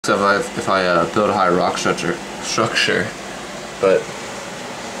if I build a high rock structure, but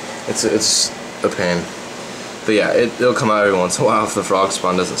it's a pain. But yeah, it'll come out every once in a while if the frog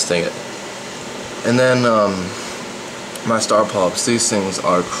spawn doesn't sting it. And then my star polyps, these things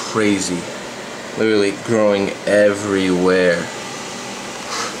are crazy, literally growing everywhere.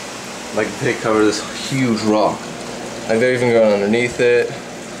 Like they cover this huge rock. Like they're even growing underneath it,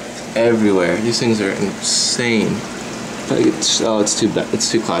 everywhere. These things are insane. It's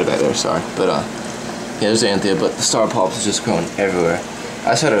too cloudy back there, sorry. But yeah, there's the Anthea, but the star polyps is just growing everywhere. I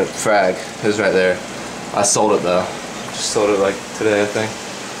just had a frag, it was right there. I sold it though. Just sold it like today, I think.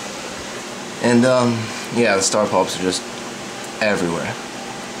 And yeah, the star polyps are just everywhere.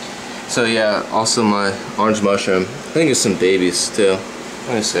 So yeah, also my orange mushroom. I think there's some babies too.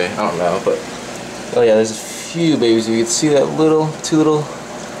 Let me see, I don't know, but oh yeah, there's a few babies. You can see that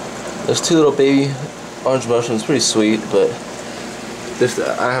there's two little baby orange mushrooms, pretty sweet, but if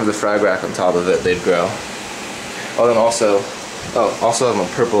I have the frag rack on top of it, they'd grow. Oh, then also have a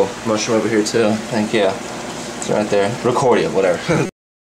purple mushroom over here too. I think, yeah, it's right there. Recordia, whatever.